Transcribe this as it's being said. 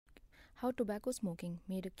How tobacco smoking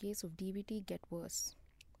made a case of DVT get worse.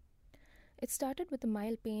 It started with a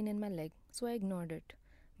mild pain in my leg, so I ignored it.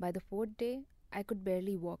 By the fourth day, I could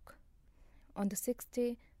barely walk. On the sixth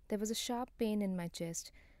day, there was a sharp pain in my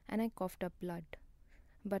chest and I coughed up blood.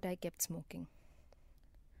 But I kept smoking,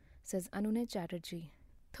 says Anunay Chatterjee.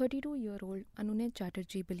 32-year-old Anunay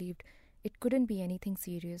Chatterjee believed it couldn't be anything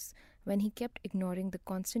serious when he kept ignoring the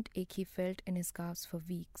constant ache he felt in his calves for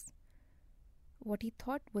weeks. What he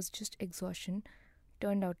thought was just exhaustion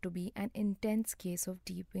turned out to be an intense case of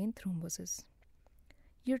deep vein thrombosis.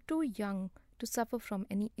 You're too young to suffer from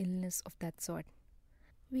any illness of that sort.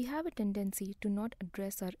 We have a tendency to not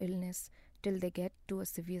address our illness till they get to a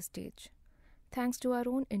severe stage, thanks to our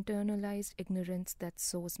own internalized ignorance that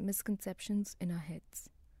sows misconceptions in our heads.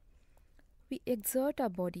 We exert our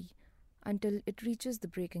body until it reaches the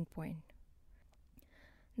breaking point.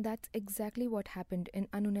 That's exactly what happened in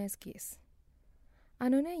Anunay's case.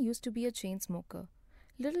 Anunay used to be a chain smoker.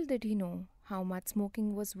 Little did he know how much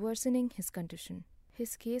smoking was worsening his condition.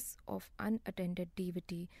 His case of unattended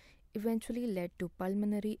DVT eventually led to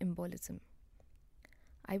pulmonary embolism.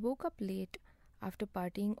 I woke up late after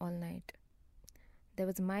partying all night. There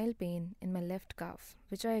was mild pain in my left calf,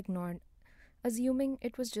 which I ignored, assuming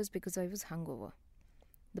it was just because I was hungover.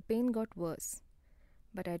 The pain got worse,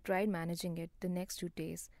 but I tried managing it the next 2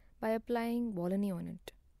 days by applying Volani on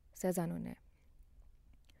it, says Anunay.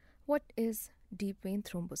 What is deep vein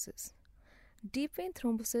thrombosis? Deep vein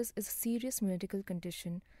thrombosis is a serious medical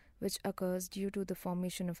condition which occurs due to the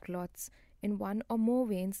formation of clots in one or more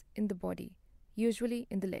veins in the body, usually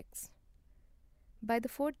in the legs. By the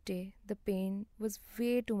fourth day, the pain was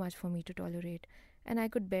way too much for me to tolerate, and I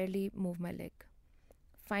could barely move my leg.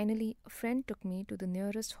 Finally, a friend took me to the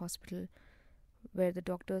nearest hospital where the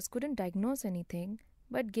doctors couldn't diagnose anything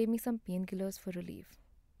but gave me some painkillers for relief.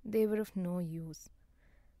 They were of no use,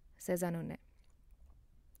 says Anunay.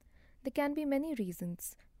 There can be many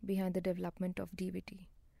reasons behind the development of DVT.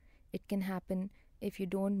 It can happen if you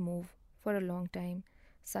don't move for a long time,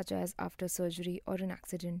 such as after surgery or an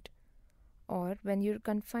accident, or when you're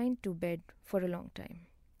confined to bed for a long time.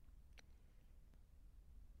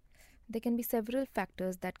 There can be several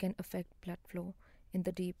factors that can affect blood flow in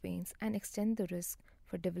the deep veins and extend the risk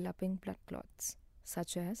for developing blood clots,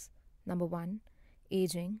 such as number 1,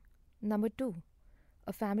 aging, number 2,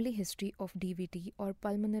 a family history of DVT or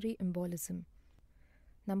pulmonary embolism,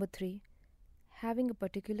 number 3, having a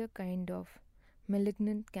particular kind of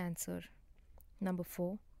malignant cancer, number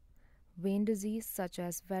 4, vein disease such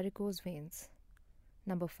as varicose veins,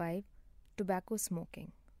 number 5, tobacco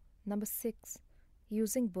smoking, number 6,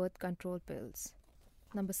 using birth control pills,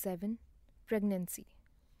 number 7, pregnancy,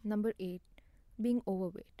 number 8, being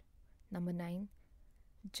overweight, number 9,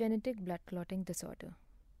 genetic blood clotting disorder.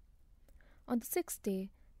 On the 6th day,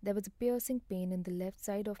 there was a piercing pain in the left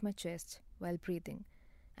side of my chest while breathing,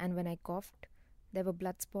 and when I coughed, there were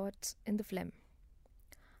blood spots in the phlegm.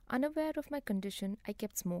 Unaware of my condition, I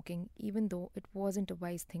kept smoking even though it wasn't a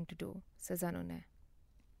wise thing to do, says Anunay.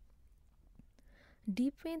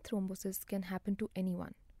 Deep vein thrombosis can happen to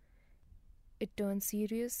anyone. It turns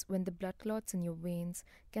serious when the blood clots in your veins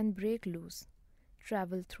can break loose,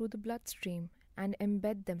 travel through the bloodstream, and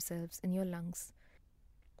embed themselves in your lungs,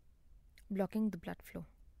 blocking the blood flow.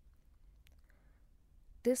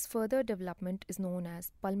 This further development is known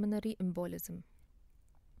as pulmonary embolism.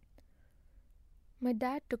 My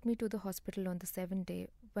dad took me to the hospital on the 7th day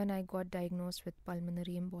when I got diagnosed with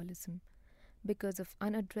pulmonary embolism because of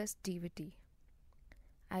unaddressed DVT.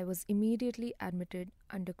 I was immediately admitted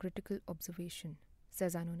under critical observation,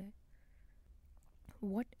 says Anunay.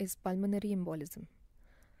 What is pulmonary embolism?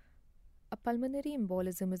 A pulmonary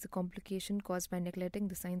embolism is a complication caused by neglecting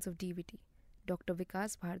the signs of DVT, Dr.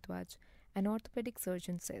 Vikas Bhardwaj, an orthopedic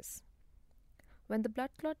surgeon, says. When the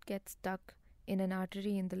blood clot gets stuck in an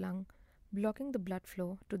artery in the lung, blocking the blood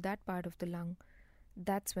flow to that part of the lung,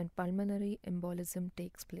 that's when pulmonary embolism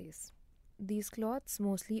takes place. These clots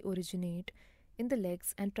mostly originate in the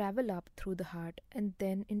legs and travel up through the heart and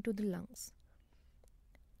then into the lungs.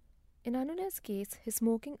 In Anunay's case, his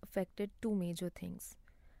smoking affected two major things: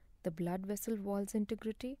 the blood vessel wall's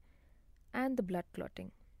integrity and the blood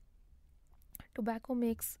clotting. Tobacco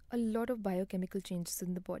makes a lot of biochemical changes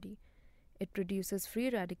in the body. It produces free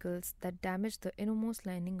radicals that damage the innermost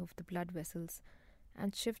lining of the blood vessels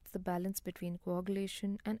and shifts the balance between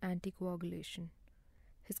coagulation and anticoagulation.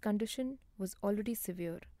 His condition was already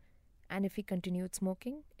severe, and if he continued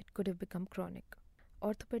smoking, it could have become chronic.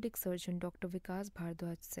 Orthopedic surgeon Dr. Vikas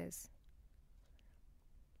Bhardwaj says.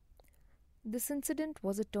 This incident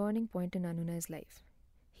was a turning point in Anunay's life.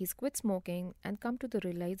 He's quit smoking and come to the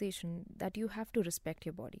realization that you have to respect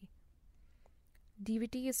your body.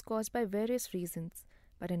 DVT is caused by various reasons,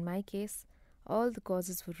 but in my case, all the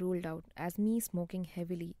causes were ruled out as me smoking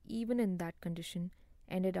heavily, even in that condition,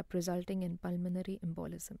 ended up resulting in pulmonary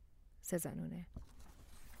embolism, says Anunay.